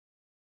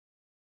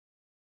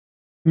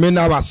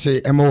Mina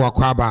wase emo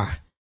kwaba.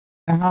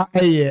 Aha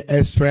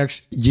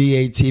Express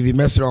GA TV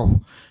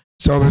mesro.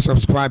 So be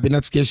subscribe,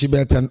 notification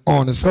button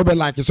on. So be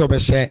like, so be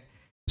share,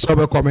 so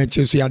be comment.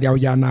 So ya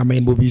dia na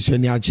main bobi so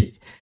ni aje.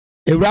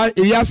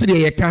 Ewia se de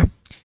yeka.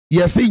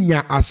 Yesi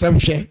nya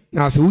asɛmhwɛ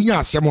na se wunya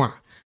asɛm a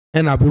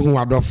ɛna be hu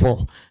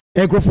adɔfo.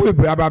 Enkrofo be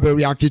braba be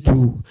react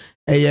to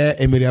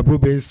Emelia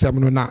Brobbey nsɛm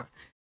no na.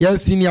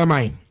 Yes senior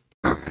mine.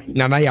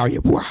 Nana ya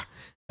Yeboah.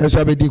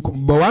 So be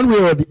but one way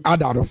or the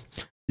other.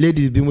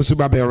 Ladies be musu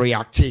ba be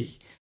react.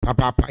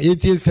 Papa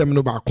yeti nsɛm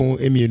no ba kon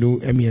emienu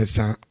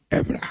emiensa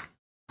emra.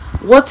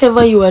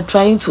 Whatever you were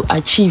trying to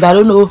achieve, I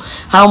don't know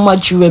how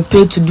much you were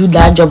paid to do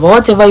that job, but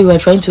whatever you were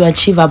trying to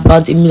achieve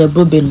about Emelia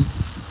Brobbey,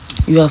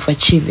 you have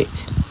achieved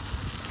it.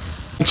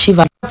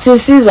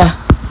 Caesar,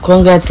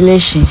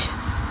 congratulations.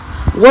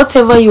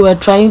 Whatever you were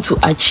trying to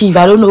achieve,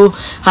 I don't know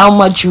how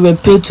much you were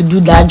paid to do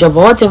that job,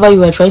 but whatever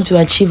you were trying to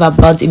achieve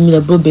about Emelia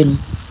Brobbey,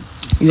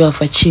 you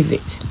have achieved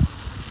it.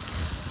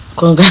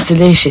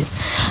 Congratulations.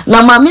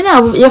 Now,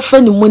 Mamina, your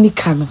friend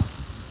Monica, no.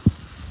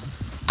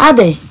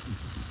 Ade,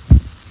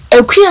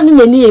 a queer ni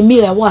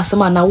Emelia was a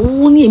man, I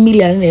won't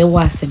Emelia and a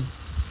was him.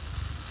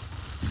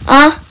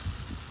 Ah,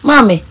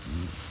 Mammy.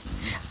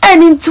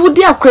 And into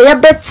their prayer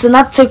bets and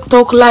at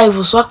TikTok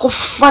live, so I could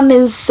fun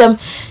in some.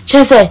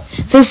 She said,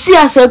 see,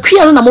 I said,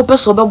 queer and a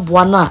mopes over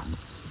Buana.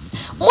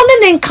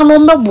 Morning can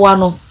on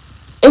Buano.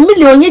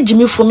 Emilio,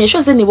 Jimmy from me,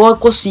 she said,你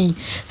walk or see,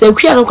 say,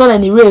 queer and call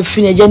any real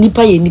finish,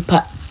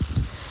 nipa.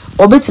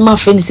 Or bet my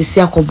friend is a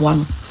circle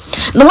buano.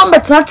 No one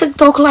but not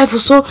TikTok live,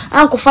 so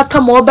Uncle Fata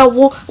Moba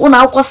won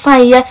our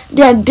sign yet,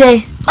 their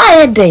day,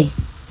 my day.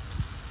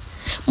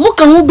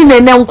 Moka who been a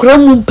name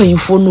cram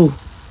painful no.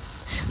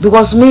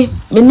 Because me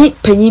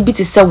need penny bit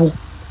is so,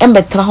 and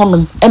better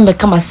honum, and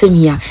become a same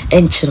here,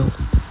 and chill.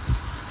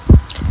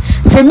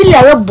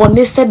 Semilia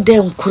bonnet said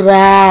them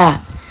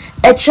cry.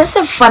 A chess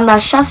of fana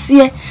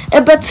chassis,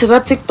 a better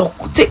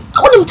TikTok.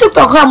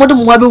 TikTok, I'm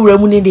more wabi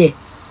remuni there.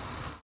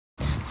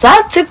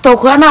 Sa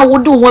TikTok, and I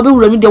would do wabi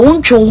remuni, the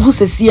one chon who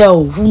says here,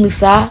 whom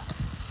is a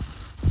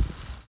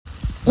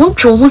one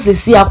chon who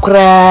says here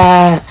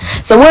cry.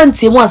 So one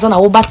team was an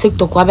over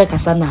TikTok,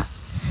 Wabekasana.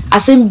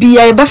 Asembi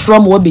ya ebe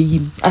from wo be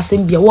yim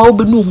asembi wa wo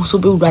be nu hu so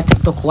be wura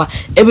TikTok wa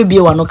ebe bie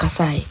wa no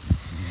kasai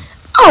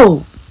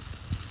oh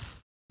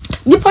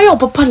nipa yo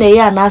papa na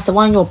ye ana ase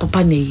wan yo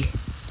papa na ye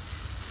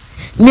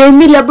na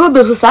Emelia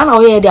Brobbey so sa na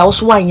wo ye de awo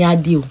so wan ya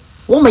de o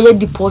wo ma ye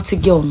deport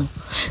girl no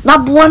na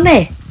bo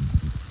na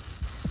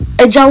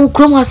eja wo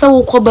krom asa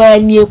wo ko ba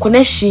ni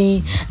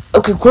connection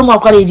okay krom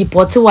akwa de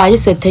deport wa ye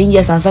se 10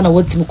 years ansa na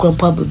wotim krom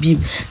pa biem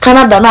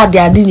Canada na ade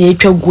ade na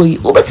etwa goyi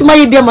obetima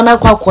ye bia mana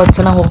kwa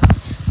kwotena ho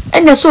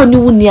ene so ni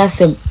wuni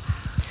asem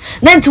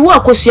na nti wo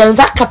akosua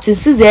nza captain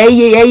Caesar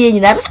ye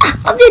nyina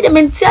ah de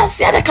menti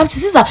ase ada captain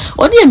Caesar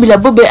oni Emelia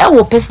Brobbey e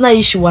wo personal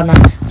issue wana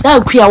za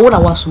akua wo na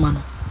wasoma no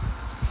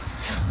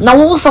na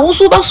wo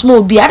so ba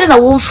small bi ada na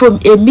wo from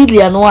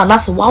Emelia no na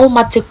se wo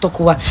ma TikTok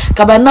wa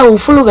kaba na wo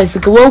followers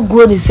ke wo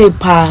grow ni say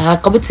pa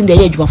ka betin de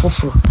ye adwuma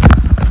foforo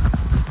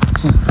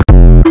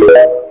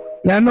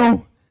na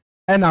no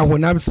ena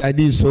honam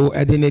side so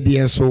ede ne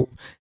de so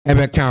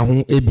ebe ka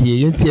ho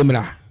ebie yenti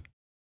emra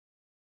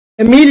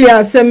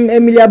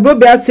Emelia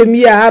Brobbey asem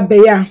ya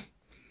abeya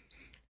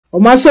o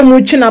maso mu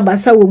twina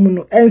basa wo mu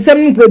no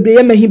ensem nkwebe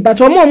ye mahi but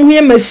o mo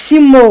ye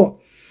mashimo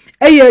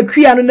eye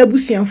akua no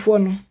nabusuafo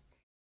no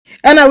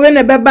ena we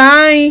ne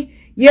beban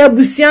ye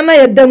abusia na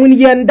ye damu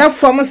ni ye nda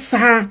fom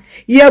sa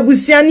ye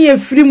abusia na ye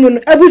firi mu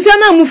no abusia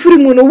na mu firi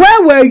mu no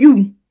where were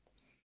you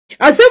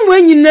asem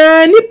we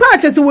nyina ni pa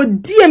chese wo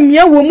die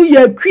mia wo mu ye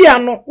akua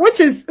no which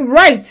is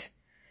right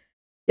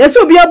yes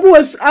obi abu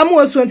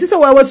amu asu ntise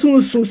wa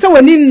wasunsu se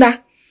wani nna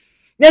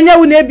Nanya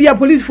wu na bia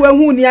police fo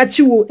hu ni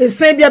achiwo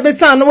esen bia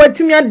besan no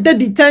watimi ada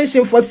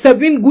detention for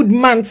 7 good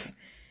months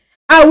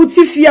a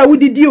wuti fie a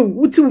wudidi o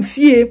wuti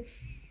fie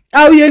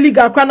a wo ye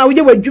legal kra na wo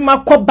ye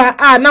wadwuma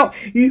koba now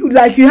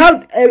you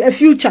have a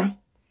future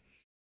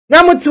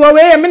na mutwa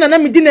we me na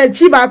medi na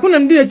achi ba ko na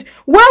medi na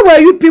where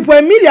were you people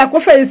Emelia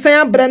kofa esen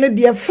abra no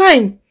de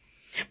fine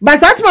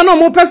but atma no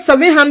mo pay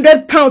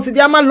 700 pounds de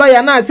ama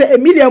lawyer na say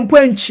Emelia mpo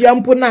antwia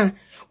mpo na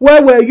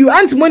where were you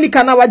Aunt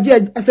Monica na waje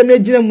asem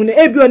ejina mu ne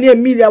ebi oni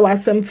Emelia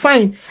was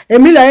fine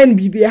Emelia en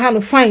bibi ha no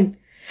fine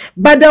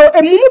but the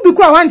emumu bi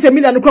kwa want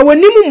Emelia no kwa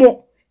wanimu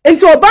mo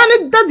enti oba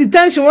ne that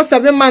detention was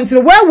 7 months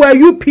where were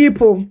you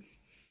people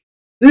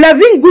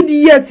living good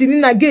years in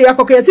na gay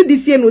akoka yesi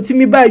this year no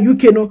timi ba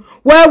UK no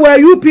where were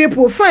you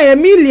people fine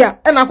Emelia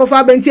en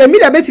akofa benti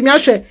Emelia betimi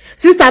ahwe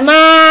sister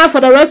na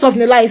for the rest of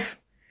the life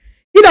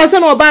ida say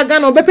no oba ga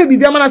no bepe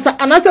bibi amana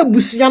anasa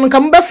busia no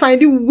kam be find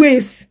the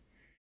ways.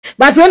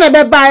 But when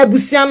I buy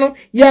Busiano,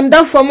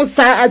 yenda from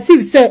sa as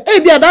if say,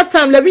 eh, at that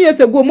time 11 years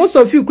ago, most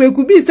of you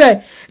could be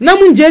say,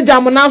 Namunje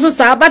Jamon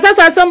sa, but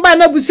as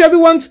somebody Busia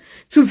want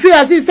to feel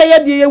as if say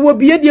ye will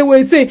be a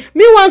way say,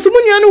 me once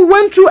someone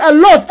went through a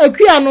lot, a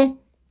piano.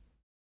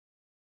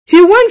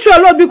 She went through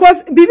a lot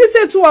because Bibi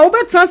said to her,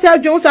 "Obet Sansa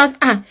Jones as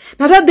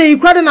now that day you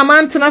cried in a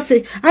man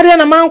tenase, I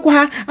didn't a man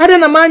kwa, I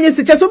didn't a man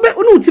yes, just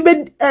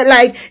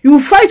like you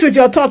fight with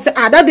your thoughts,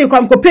 that they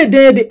come compare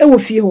the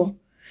Ewofio.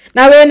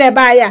 Now when I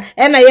buy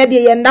and I had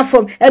the end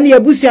from any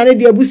abusian,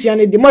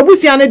 the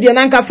Mabusian, the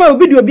Nanka for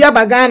video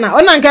Biabagana,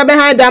 or Nanka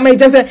behind damage,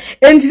 just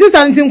and sisters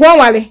and in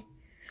Wally.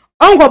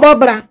 Uncle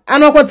Barbara,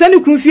 and Uncle Tenny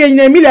Crûzy in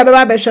Emelia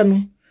Brobbey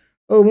Ahunu.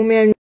 Oh,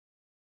 man.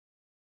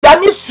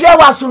 That is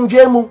share some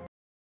Jemu.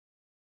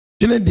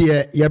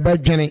 Dear, your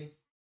Jenny,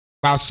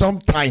 but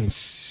sometimes,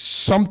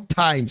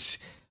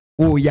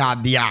 oh, yeah,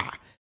 dear,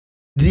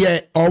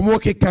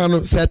 Omoke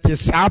Kano set a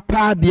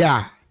sapa,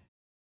 dear,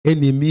 in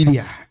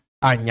Emelia,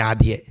 and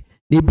dear.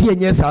 They be a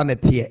yes on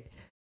it here.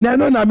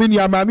 No, I mean,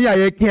 your mammy,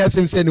 I can't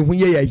seem sending when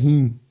ye are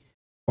him.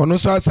 Or no,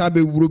 so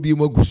Sabe will be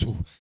Moguso.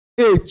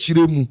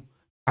 Chiremu,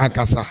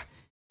 Ankasa.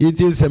 It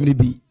is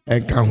 70B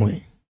and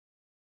Kanwe.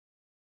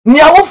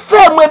 Nya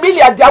fair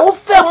Emelia, there will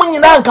fair money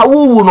in Anka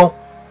Wuno.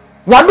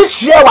 Yami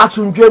share what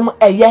some dream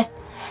a year.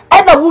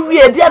 And I will be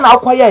a dear now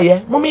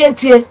quiet, Mummy and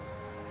Tea.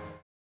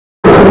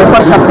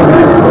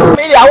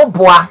 Emelia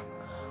Yeboah.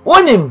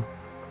 Warn him.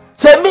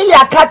 Say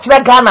Emelia catch the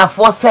Ghana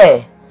for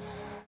say.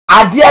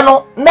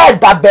 Adiano,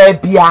 Neda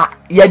Babia,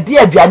 ye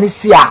dear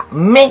Janisia,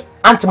 me,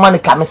 Aunt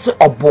Monica, Miss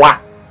Yeboah.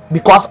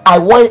 Because I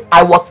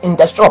was in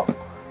the shop.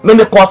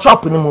 Me call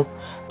shop in the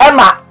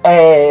Emma,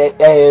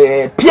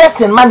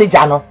 Pearson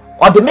manager, no,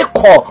 or the me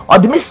call, or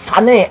the Miss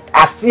Sane,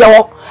 as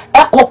your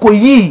Echo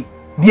ye,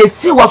 the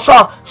see was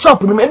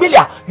shop in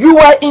Emelia. You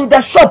were in the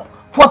shop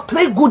for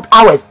 3 good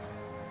hours.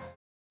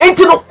 Ain't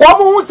you know,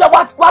 woman say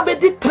what be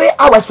the 3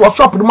 hours for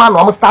shop in man,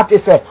 almost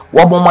started say,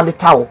 woman on the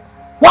tower.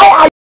 Why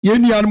are you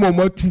any animal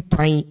more 2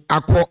 pine,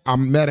 Aqua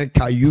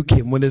America,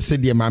 UK, when they say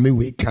the mammy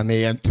we can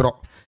enter?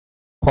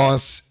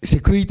 Cause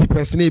security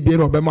person be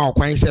no bema or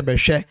quine say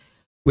share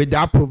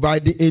without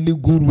providing any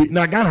good with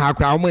Nagan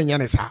Hakra when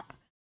Yanisa.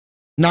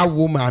 Now,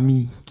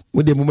 woman,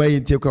 with the moment you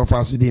take off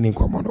us with in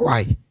common.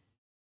 Why?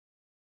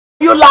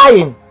 You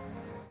lying?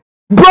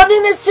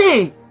 Brody,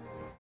 see.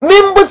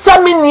 Mimbu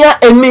Saminia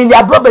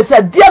Emelia Brobbey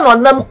said, dear no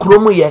nam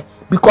kromuye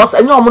because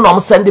any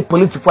woman send the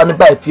police for the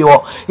bed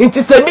for it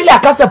is Emelia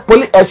Casa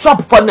a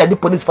shop for the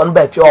police for the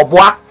bed for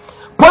bois.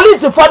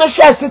 Police for the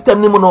share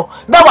system nimuno.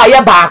 Now I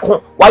am back.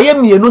 Why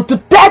am you to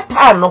 3rd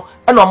time no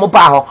and no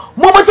mobile?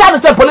 Mumba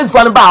say police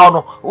for the bar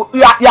no.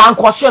 Ya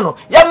unquestion no.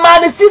 Your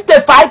man is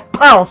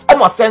 £65 and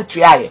was sent to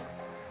your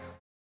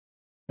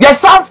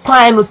son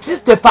fine with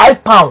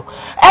 £65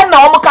 and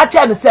now I'm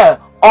catching and say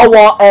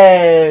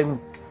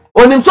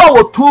on him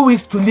so 2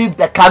 weeks to leave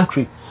the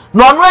country.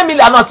 No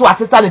Emelia not so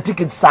assistant the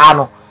ticket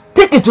sano.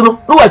 Ticket to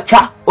no a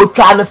cha or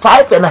trying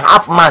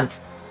 5.5 months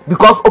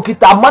because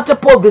okita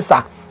multiple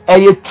visa.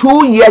 A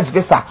 2 years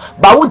visa,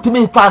 but won't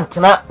mean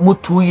fantina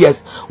with 2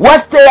 years. What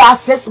stay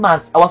 6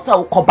 months, I was say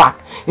come back.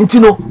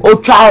 Into no or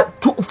try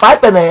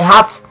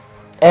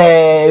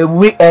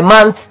 5.5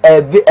 months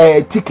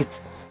ticket.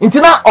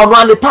 Into now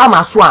on the time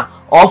as one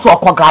also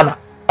a Ghana.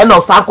 And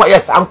also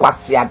yes, I'm quite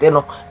see I don't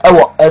know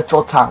a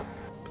total.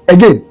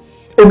 Again,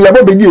 Emelia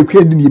Brobbey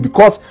Ahunu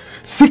because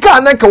Sika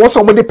Ananka was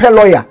somebody pay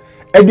lawyer,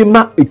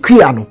 Edima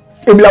Equiano.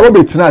 Emelia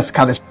Brobbey Ahunu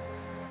can.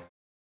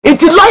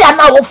 It's lawyer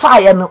now will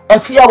fire no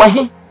if you were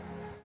here.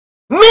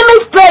 Mimi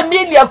friend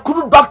Emelia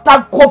Kuru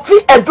Doctor Kofi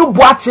Edu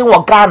Boatin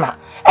wa Ghana.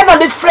 And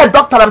I'm friend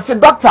doctor, I'm say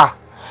doctor.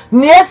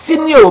 Near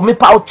senior me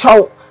pa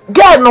chow.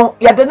 Girl no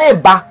ya de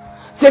neba.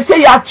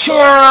 Say ya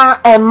chia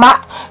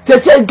Emma.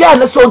 Say girl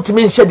no so to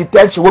me share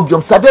detention will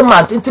be 7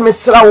 months into me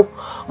slow.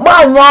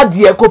 Ma nya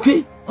dear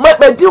Kofi. Me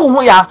di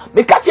ho ya.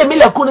 Me catch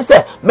Emelia Kuru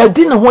say me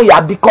di ho ya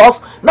because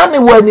na me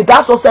we ni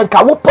that so say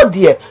ka wo po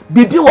dear.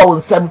 Bibi wa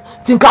wonsem.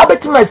 Tinka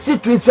beti my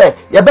secret say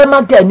ya be ma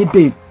girl ni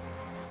babe.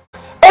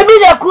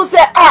 Emelia Kuru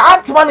say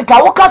Aunt Monica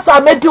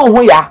wokasa medi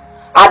ho ya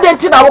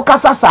adentina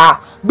wokasa sa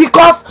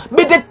because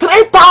me the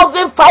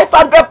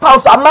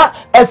 £3,500 ama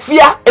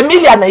afia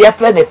Emelia na ye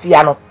friend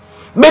afia no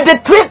me the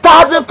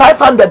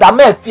 3,500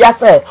 ama afia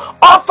say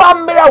offer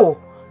mrewo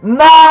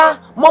na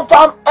mo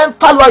fam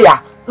enfa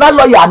lawyer na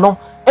lawyer no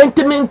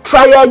entimin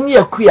try ni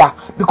akua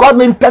because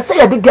me pese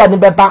ye de girl ni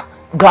beba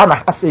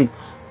Ghana say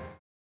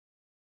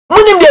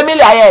munim de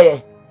Emelia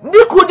ye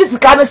ni ku dis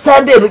kan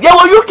send no ye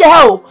wo UK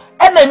how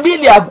and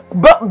Emelia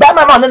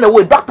Bama on the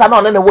way, doctor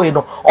on the way,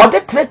 no, or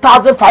the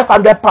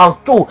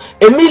 £3,500 too.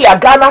 Emelia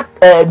Ghana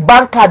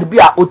bank card be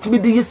a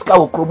Otibidi Yiska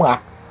Okroma.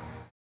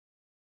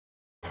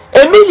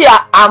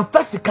 Emelia am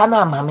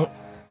Fesikana Mammy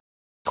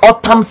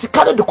or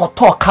Tamsikana de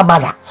Kotor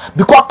camera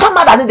because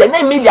camera need the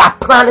Emelia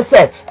plan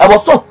said I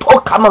was so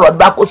tall camera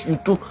back you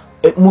to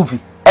a movie.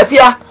 If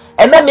ya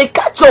and then me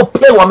catch your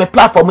play on my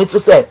platform to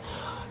say,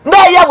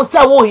 now ya will say,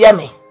 oh,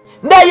 yummy.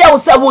 Na ya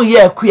usa wo ye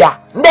akua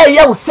na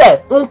ya usa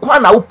nkwa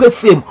na wo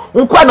pefem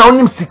nkwa na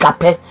onim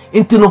sikape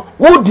intino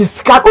wo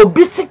discard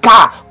obi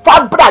sika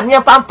fa bra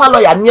ne fa fa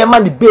lawyer ne ma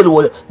ni bail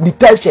wo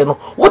detention no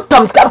wo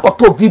tam sika ko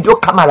to video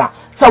camera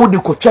sa wo de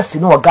ko twese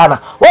no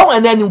Ghana wo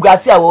wan na ni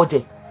ngwase a wo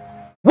je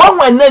One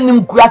when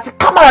nanim grati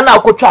camera na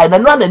ko try na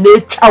no na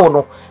twa wo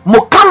no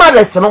mo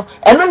cameras no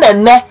eno na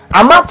ne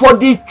amafo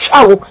di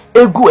twa wo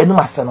egu enim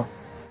ase no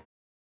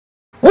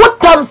what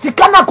time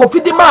sikana ko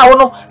fidi ma wo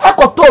no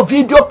ekoto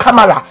video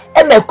camera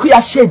e na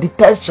kuya share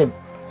detention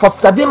for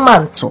 7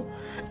 months so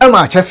e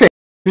ma chese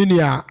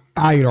minia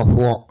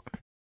ayroho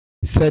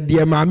said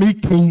the mami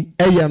king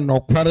eye no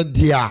kware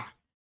dia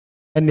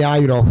ene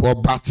ayroho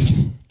but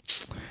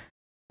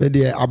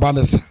the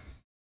abanesa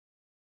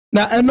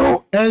na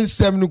eno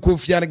ensem no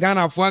kofia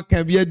Ghana fo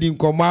aka bia di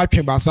nkomo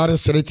atwe basare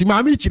sereti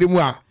mami chiremu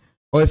a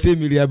o se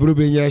Emelia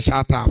Brobbey nye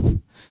shut up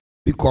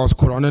because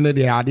corona ne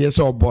de ade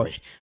so boy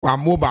wa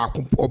mo ba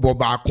ko obo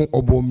ba ko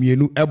obo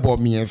mienu ebo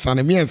miensa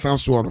na miensa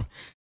so ro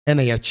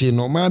ena ya chi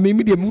no mami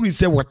mi de mu ni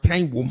se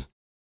wotan wom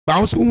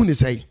ba so hu ni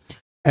sei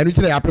enu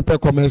tire ya prepare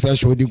comment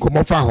section di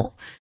nkomo fa ho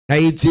na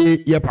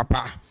yiti ye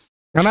papa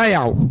kana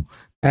yawo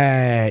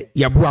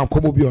Yeboah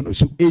nkomo bi ono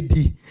so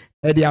edi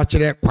e de a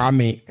kire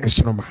Kwame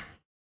Nsoroma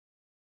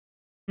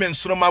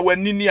Nsoroma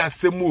wanini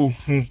asemu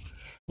ohu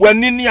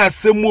wanini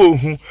asemu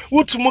ohu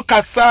utumu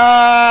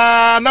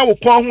kasa na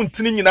wokwa hu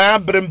ntini nyina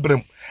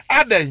brembrem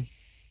adan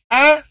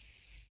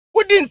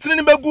wodi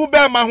ntini begu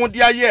be ma ho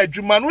de aye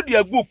adwuma no de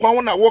agu kwa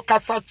ho na wo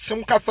kasa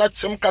chim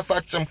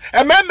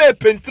ememe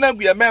pentina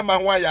gu emema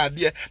ho aya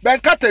ade ben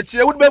kata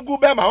chie wodi begu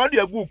be ma ho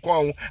de agu kwa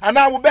ho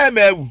ana wo be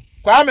ma awu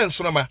Kwame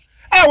Nsoroma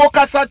wo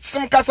kasa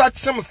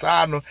chim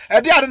saa no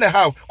e de ade na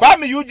haw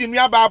Kwame yuji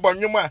nua ba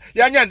abonwom a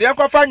ya nya de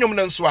enkofa nwom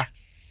na nso a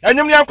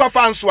enyum ni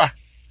akwafa nso a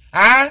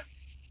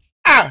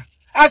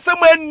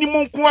asem anim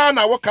nko a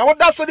na wo ka wo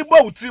da so de bo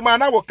wutiri ma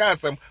na wo ka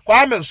asem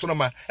Kwame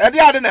Nsoroma e de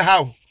ade na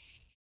haw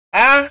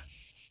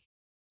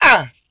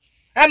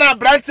ena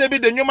brante bi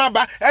de nyuma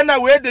ba ena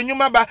we de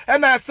nyuma ba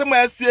ena asem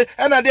asie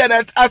ena de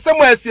na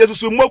asem asie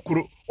susu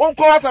mokuru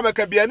wonko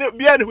asabeka bia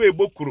ne ho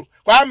ebokuru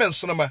Kwame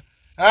Nsoroma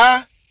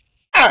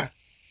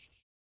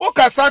wo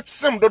kasa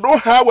tsem dodo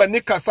ha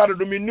wani kasa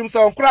dodo minim sa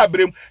onkura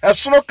abrem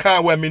esoro ka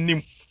wa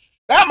minim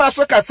ma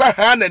so kasa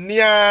ha na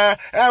nia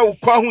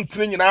kwa hu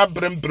ntini nyina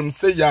brem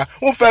se ya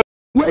wo fa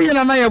we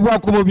yana na Yeboah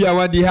komo bia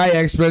wadi High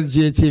Express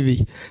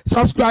GTV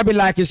subscribe,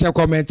 like, share,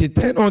 comment,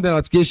 turn on the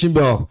notification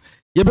bell.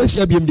 You be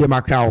share bim de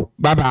macrao.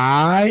 Bye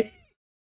bye.